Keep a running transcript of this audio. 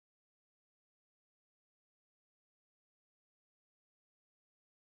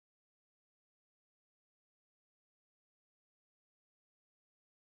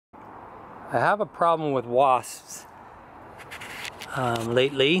I have a problem with wasps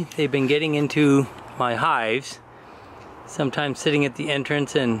lately. They've been getting into my hives, sometimes sitting at the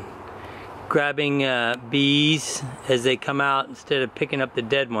entrance and grabbing bees as they come out instead of picking up the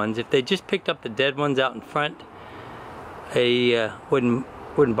dead ones. If they just picked up the dead ones out in front, they wouldn't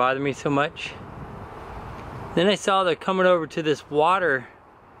bother me so much. Then I saw they're coming over to this water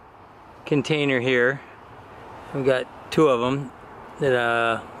container here. I've got two of them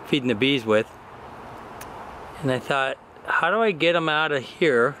that feeding the bees with, and I thought, how do I get them out of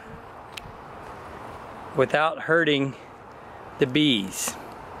here without hurting the bees?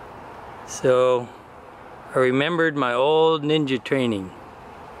 So I remembered my old ninja training.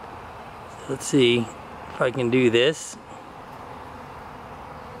 Let's see if I can do this.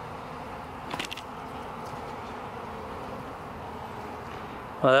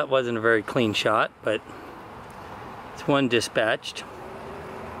 Well, that wasn't a very clean shot, but it's one dispatched.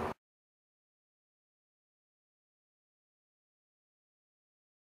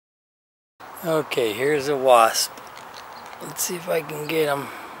 Okay, here's a wasp. Let's see if I can get him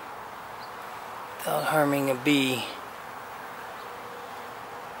without harming a bee.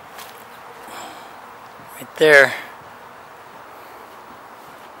 Right there.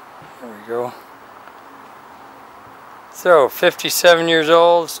 There we go. So, 57 years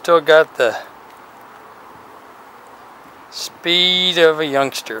old, still got the speed of a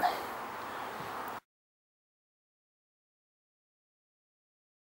youngster.